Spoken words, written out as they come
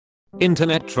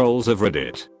Internet trolls of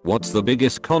Reddit. What's the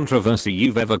biggest controversy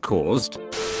you've ever caused?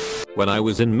 When I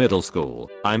was in middle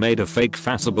school, I made a fake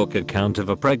Facebook account of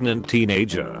a pregnant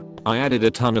teenager. I added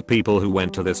a ton of people who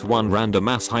went to this one random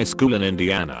ass high school in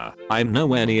Indiana. I'm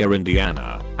nowhere near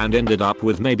Indiana, and ended up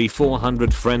with maybe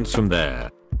 400 friends from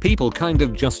there. People kind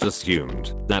of just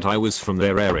assumed that I was from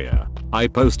their area. I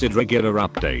posted regular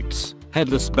updates,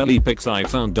 headless belly pics I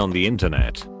found on the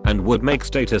internet, and would make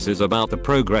statuses about the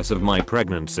progress of my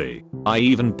pregnancy. I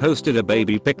even posted a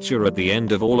baby picture at the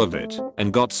end of all of it,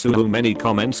 and got so many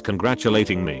comments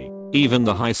congratulating me. Even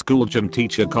the high school gym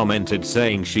teacher commented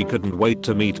saying she couldn't wait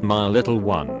to meet my little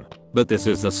one. But this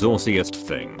is the sauciest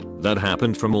thing that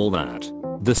happened from all that.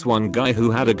 This one guy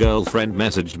who had a girlfriend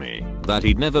messaged me that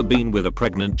he'd never been with a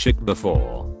pregnant chick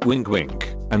before. Wink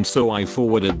wink. And so I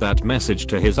forwarded that message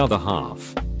to his other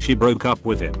half. She broke up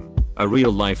with him. A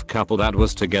real life couple that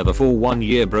was together for 1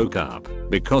 year broke up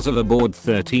because of a bored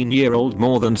 13-year-old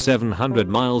more than 700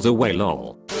 miles away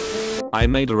lol. I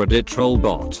made a Reddit troll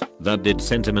bot that did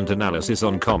sentiment analysis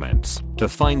on comments to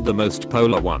find the most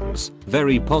polar ones,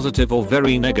 very positive or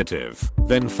very negative,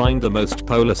 then find the most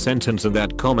polar sentence in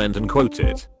that comment and quote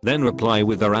it, then reply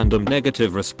with a random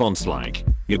negative response like,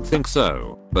 "You'd think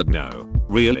so, but no.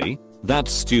 Really?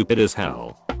 That's stupid as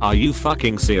hell. Are you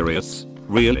fucking serious?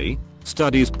 Really?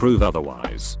 Studies prove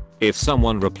otherwise." If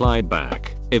someone replied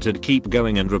back, it'd keep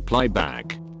going and reply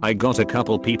back. I got a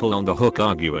couple people on the hook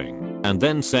arguing, and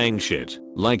then saying shit,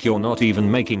 like you're not even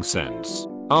making sense.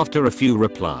 After a few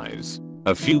replies,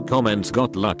 a few comments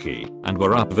got lucky, and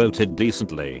were upvoted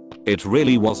decently. It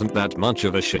really wasn't that much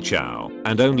of a shit show,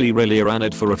 and only really ran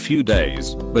it for a few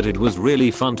days, but it was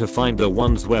really fun to find the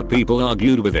ones where people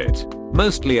argued with it.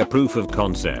 Mostly a proof of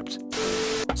concept.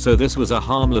 So this was a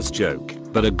harmless joke,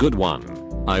 but a good one.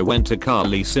 I went to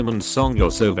Carly Simmons' song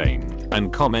You're So Vain,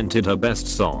 and commented her best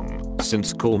song,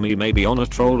 since Call Me Maybe, on a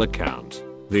troll account.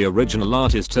 The original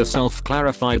artist herself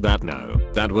clarified that no,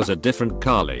 that was a different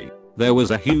Carly. There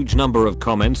was a huge number of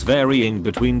comments varying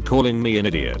between calling me an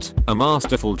idiot, a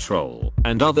masterful troll,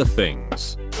 and other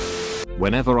things.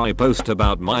 Whenever I post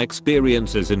about my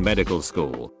experiences in medical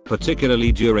school,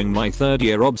 particularly during my third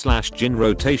year obs/gyn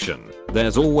rotation,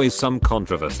 there's always some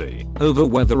controversy over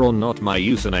whether or not my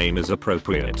username is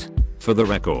appropriate. For the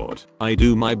record, I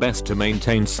do my best to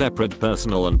maintain separate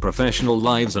personal and professional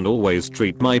lives and always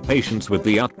treat my patients with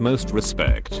the utmost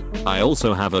respect. I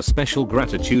also have a special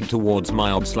gratitude towards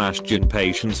my obs/gyn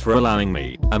patients for allowing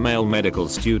me, a male medical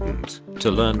student,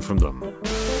 to learn from them.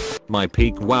 My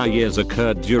peak wow years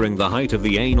occurred during the height of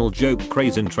the anal joke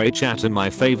craze in trade chat, and my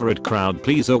favorite crowd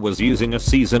pleaser was using a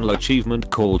seasonal achievement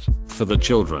called For the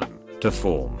Children to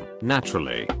form,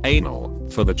 naturally, anal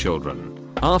for the children.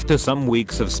 After some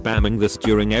weeks of spamming this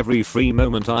during every free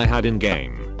moment I had in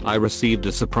game, I received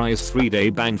a surprise 3-day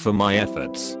ban for my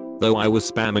efforts. Though I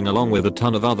was spamming along with a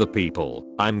ton of other people,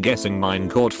 I'm guessing mine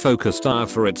caught focus star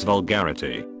for its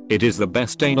vulgarity. It is the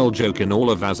best anal joke in all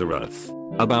of Azeroth.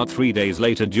 About 3 days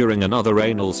later, during another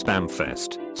anal spam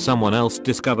fest, someone else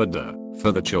discovered the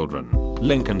For the Children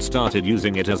link and started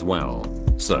using it as well.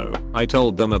 So, I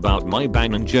told them about my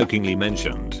ban and jokingly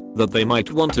mentioned that they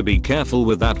might want to be careful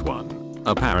with that one.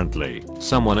 Apparently,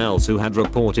 someone else who had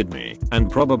reported me and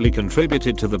probably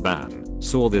contributed to the ban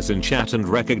saw this in chat and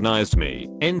recognized me,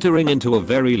 entering into a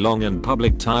very long and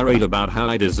public tirade about how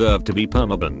I deserved to be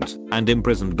permabanned and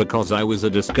imprisoned because I was a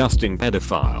disgusting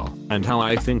pedophile, and how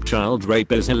I think child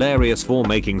rape is hilarious for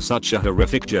making such a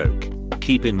horrific joke.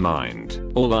 Keep in mind,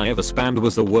 all I ever spammed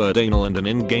was the word anal and an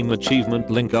in-game achievement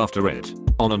link after it.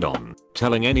 On and on,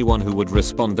 telling anyone who would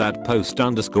respond that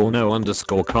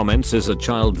post_no_ comments is a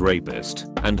child rapist,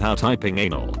 and how typing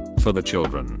anal for the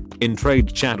children in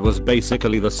trade chat was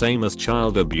basically the same as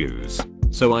child abuse.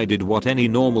 So I did what any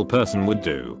normal person would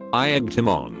do. I egged him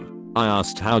on. I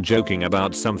asked how joking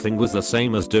about something was the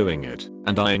same as doing it,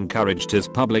 and I encouraged his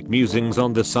public musings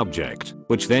on the subject,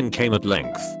 which then came at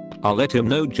length. I'll let him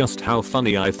know just how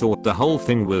funny I thought the whole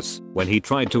thing was when he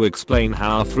tried to explain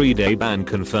how a 3-day ban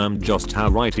confirmed just how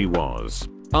right he was.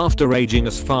 After raging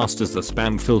as fast as the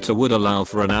spam filter would allow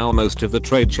for an hour, most of the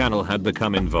trade channel had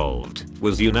become involved,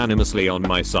 was unanimously on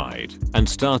my side, and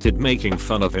started making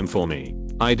fun of him for me.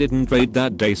 I didn't raid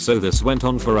that day, so this went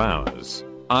on for hours.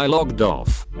 I logged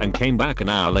off and came back an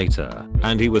hour later,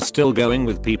 and he was still going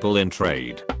with people in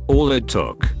trade. All it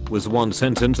took was one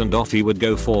sentence and off he would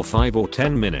go for 5 or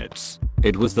 10 minutes.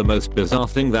 It was the most bizarre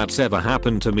thing that's ever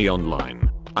happened to me online.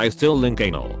 I still link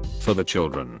anal for the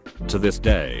children to this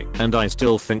day, and I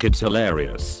still think it's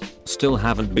hilarious. Still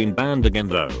haven't been banned again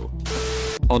though.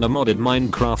 On a modded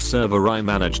Minecraft server, I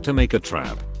managed to make a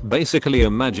trap Basically a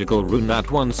magical rune that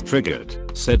once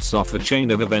triggered sets off a chain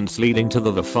of events leading to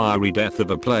the fiery death of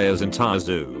a player's entire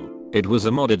zoo. It was a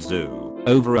modded zoo,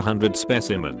 over 100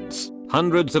 specimens,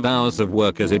 hundreds of hours of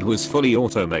work as it was fully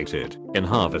automated in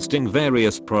harvesting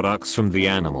various products from the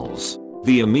animals.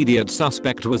 The immediate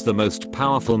suspect was the most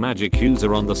powerful magic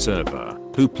user on the server,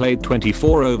 who played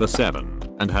 24/7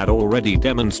 and had already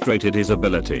demonstrated his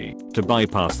ability to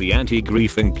bypass the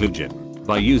anti-griefing plugin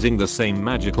by using the same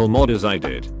magical mod as I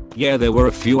did. Yeah, there were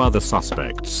a few other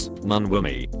suspects, none were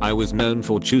me. I was known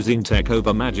for choosing tech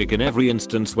over magic in every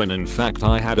instance when in fact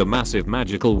I had a massive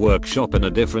magical workshop in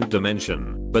a different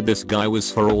dimension, but this guy was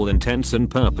for all intents and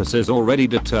purposes already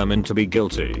determined to be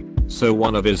guilty. So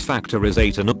one of his factors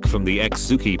ate a nook from the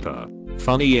ex-zookeeper.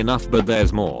 Funny enough, but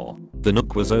there's more. The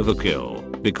nook was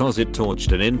overkill because it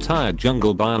torched an entire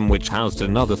jungle biome which housed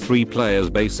another 3 players'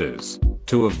 bases.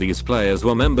 2 of these players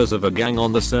were members of a gang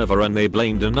on the server and they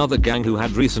blamed another gang who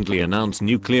had recently announced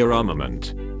nuclear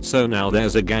armament. So now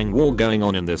there's a gang war going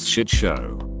on in this shit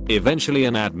show. Eventually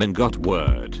an admin got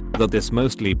word that this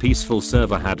mostly peaceful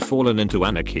server had fallen into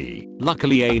anarchy.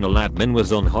 Luckily anal admin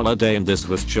was on holiday and this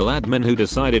was chill admin who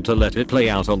decided to let it play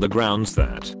out on the grounds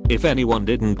that if anyone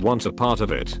didn't want a part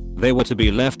of it, they were to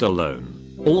be left alone.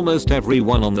 Almost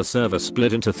everyone on the server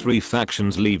split into 3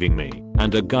 factions, leaving me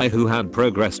and a guy who had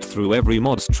progressed through every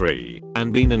mods tree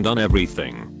and been and done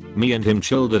everything. Me and him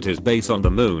chilled at his base on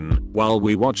the moon while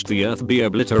we watched the earth be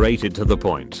obliterated to the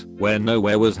point where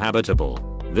nowhere was habitable.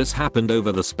 This happened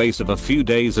over the space of a few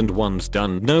days and once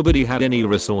done nobody had any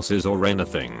resources or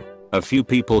anything. A few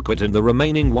people quit and the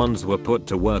remaining ones were put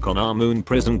to work on our moon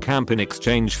prison camp in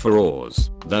exchange for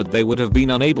ores that they would have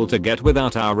been unable to get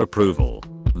without our approval.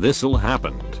 This all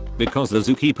happened because the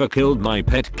zookeeper killed my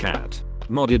pet cat.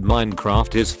 Modded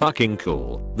Minecraft is fucking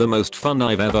cool, the most fun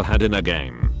I've ever had in a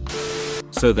game.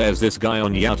 So there's this guy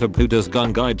on YouTube who does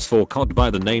gun guides for COD by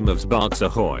the name of Sparks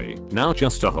Ahoy, now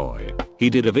just Ahoy. He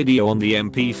did a video on the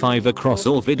MP5 across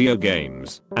all video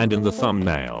games, and in the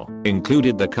thumbnail,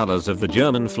 included the colors of the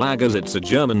German flag as it's a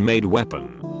German made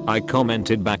weapon. I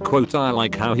commented back quote, I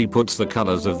like how he puts the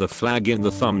colors of the flag in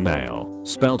the thumbnail,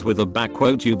 spelt with a back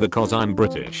quote U because I'm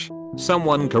British.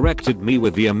 Someone corrected me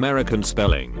with the American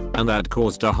spelling, and that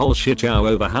caused a whole shit show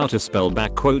over how to spell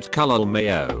back quote color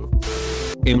mayo.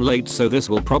 I'm late so this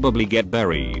will probably get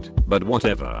buried, but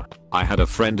whatever. I had a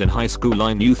friend in high school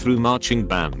I knew through marching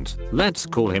band. Let's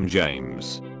call him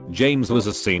James. James was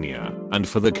a senior, and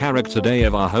for the character day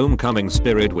of our homecoming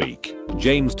spirit week,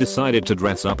 James decided to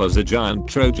dress up as a giant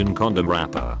Trojan condom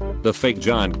wrapper. The fake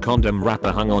giant condom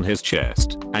wrapper hung on his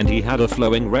chest, and he had a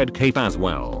flowing red cape as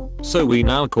well. So we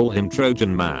now call him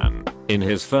Trojan Man. In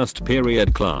his first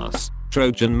period class,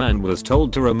 Trojan Man was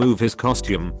told to remove his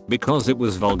costume because it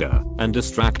was vulgar and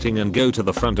distracting and go to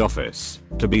the front office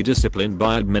to be disciplined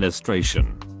by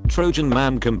administration. Trojan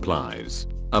Man complies.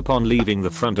 Upon leaving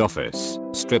the front office,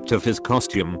 stripped of his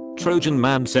costume, Trojan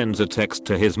Man sends a text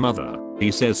to his mother. He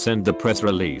says send the press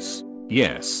release.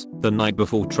 Yes, the night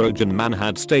before Trojan Man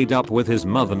had stayed up with his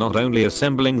mother not only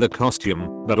assembling the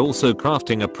costume, but also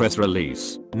crafting a press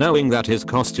release, knowing that his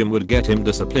costume would get him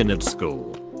discipline at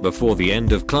school. Before the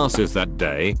end of classes that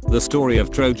day, the story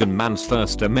of Trojan Man's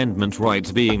First Amendment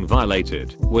rights being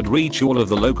violated would reach all of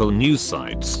the local news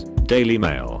sites, Daily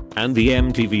Mail, and the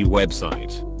MTV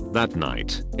website. That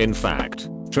night, in fact,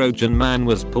 Trojan Man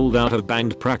was pulled out of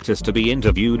band practice to be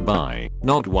interviewed by,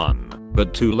 not 1,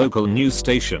 but 2 local news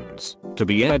stations, to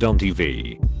be aired on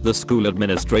TV. The school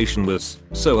administration was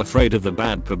so afraid of the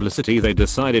bad publicity they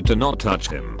decided to not touch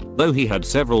him, though he had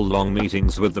several long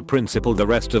meetings with the principal the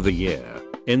rest of the year.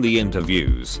 In the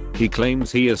interviews, he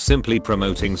claims he is simply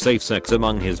promoting safe sex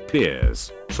among his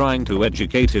peers, trying to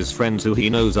educate his friends who he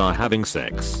knows are having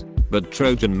sex. But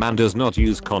Trojan Man does not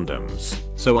use condoms,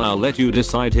 so I'll let you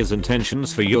decide his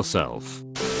intentions for yourself.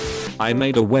 I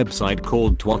made a website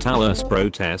called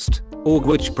twatowers.protest.org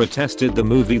which protested the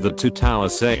movie The Two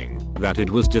Towers, saying that it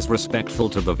was disrespectful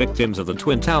to the victims of the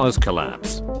Twin Towers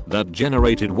collapse. That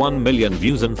generated 1 million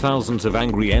views and thousands of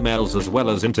angry emails as well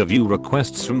as interview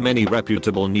requests from many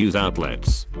reputable news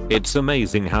outlets. It's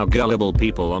amazing how gullible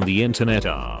people on the internet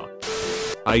are.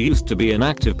 I used to be an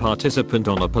active participant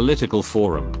on a political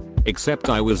forum, except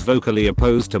I was vocally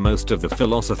opposed to most of the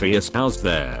philosophy espoused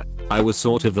there. I was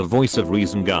sort of the voice of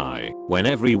reason guy when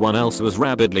everyone else was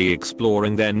rabidly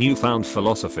exploring their newfound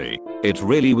philosophy. It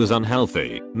really was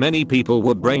unhealthy. Many people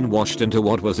were brainwashed into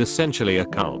what was essentially a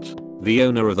cult. The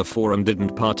owner of the forum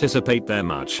didn't participate there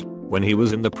much. When he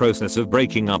was in the process of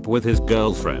breaking up with his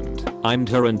girlfriend, IM'd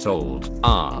her and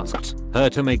asked her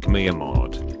to make me a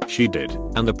mod. She did,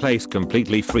 and the place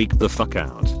completely freaked the fuck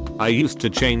out. I used to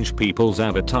change people's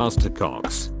avatars to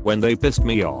cocks when they pissed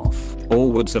me off,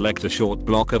 or would select a short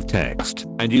block of text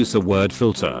and use a word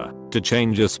filter to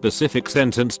change a specific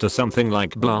sentence to something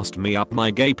like blast me up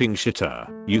my gaping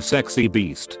shitter, you sexy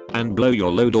beast, and blow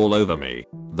your load all over me.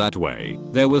 That way,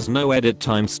 there was no edit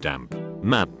timestamp.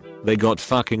 Man, they got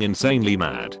fucking insanely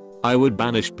mad. I would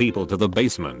banish people to the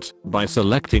basement by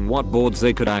selecting what boards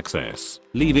they could access,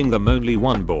 leaving them only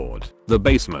one board, the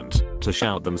basement, to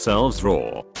shout themselves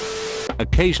raw.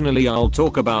 Occasionally I'll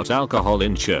talk about alcohol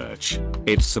in church.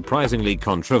 It's surprisingly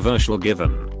controversial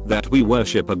given that we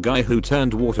worship a guy who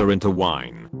turned water into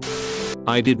wine.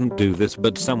 I didn't do this,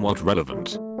 but somewhat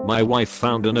relevant. My wife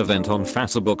found an event on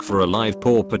Facebook for a live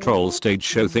Paw Patrol stage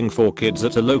show thing for kids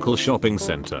at a local shopping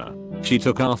center. She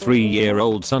took our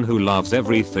 3-year-old son who loves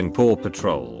everything Paw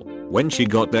Patrol. When she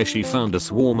got there she found a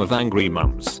swarm of angry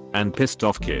mums and pissed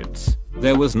off kids.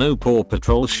 There was no Paw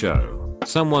Patrol show.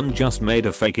 Someone just made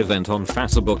a fake event on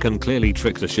Facebook and clearly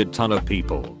tricked a shit ton of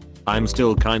people. I'm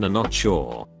still kinda not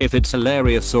sure if it's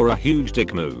hilarious or a huge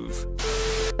dick move.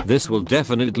 This will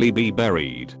definitely be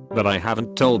buried, but I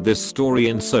haven't told this story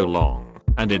in so long,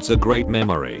 and it's a great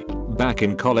memory. Back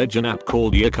in college an app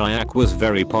called Kayak was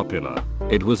very popular.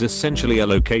 It was essentially a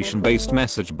location-based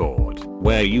message board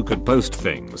where you could post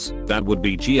things that would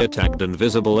be geotagged and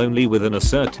visible only within a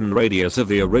certain radius of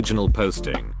the original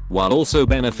posting, while also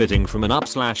benefiting from an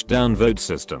up/downvote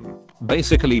system.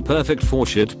 Basically perfect for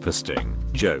shit posting,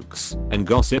 jokes, and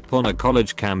gossip on a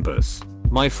college campus.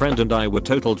 My friend and I were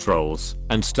total trolls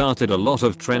and started a lot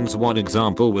of trends. One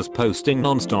example was posting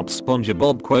non-stop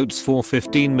SpongeBob quotes for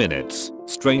 15 minutes,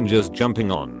 strangers jumping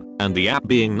on, and the app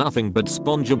being nothing but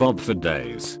SpongeBob for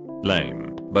days.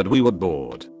 Lame, but we were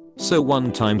bored. So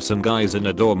one time some guys in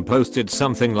a dorm posted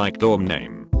something like dorm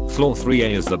name, floor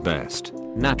 3A is the best.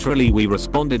 Naturally we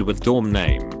responded with dorm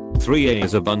name, 3A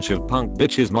is a bunch of punk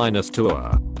bitches minus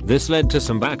tour. This led to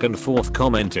some back and forth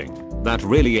commenting that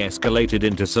really escalated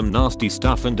into some nasty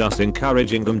stuff and us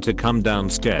encouraging them to come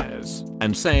downstairs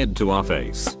and say it to our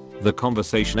face. The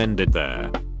conversation ended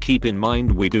there. Keep in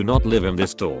mind we do not live in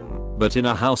this dorm, but in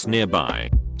a house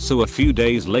nearby. So a few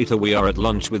days later we are at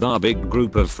lunch with our big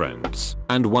group of friends,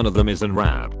 and one of them is in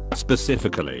rad.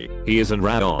 Specifically, he is in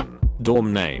rad on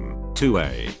dorm name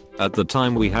 2A. At the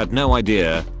time we had no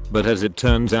idea, but as it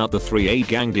turns out the 3A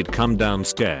gang did come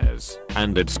downstairs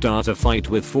and did start a fight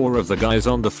with 4 of the guys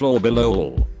on the floor below,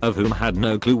 all of whom had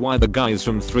no clue why the guys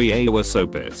from 3A were so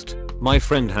pissed. My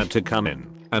friend had to come in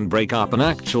and break up an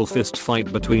actual fist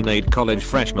fight between 8 college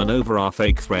freshmen over our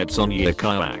fake threats on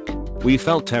Kayak. We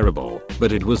felt terrible,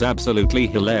 but it was absolutely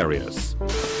hilarious.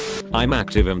 I'm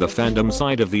active in the fandom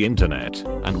side of the internet,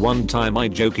 and one time I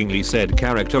jokingly said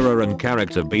character A and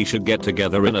character B should get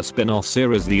together in a spin-off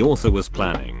series the author was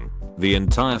planning. The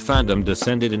entire fandom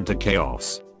descended into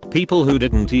chaos. People who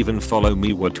didn't even follow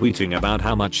me were tweeting about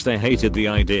how much they hated the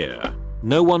idea.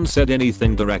 No one said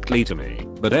anything directly to me,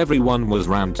 but everyone was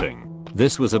ranting.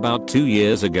 This was about 2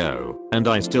 years ago, and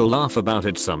I still laugh about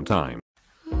it sometimes.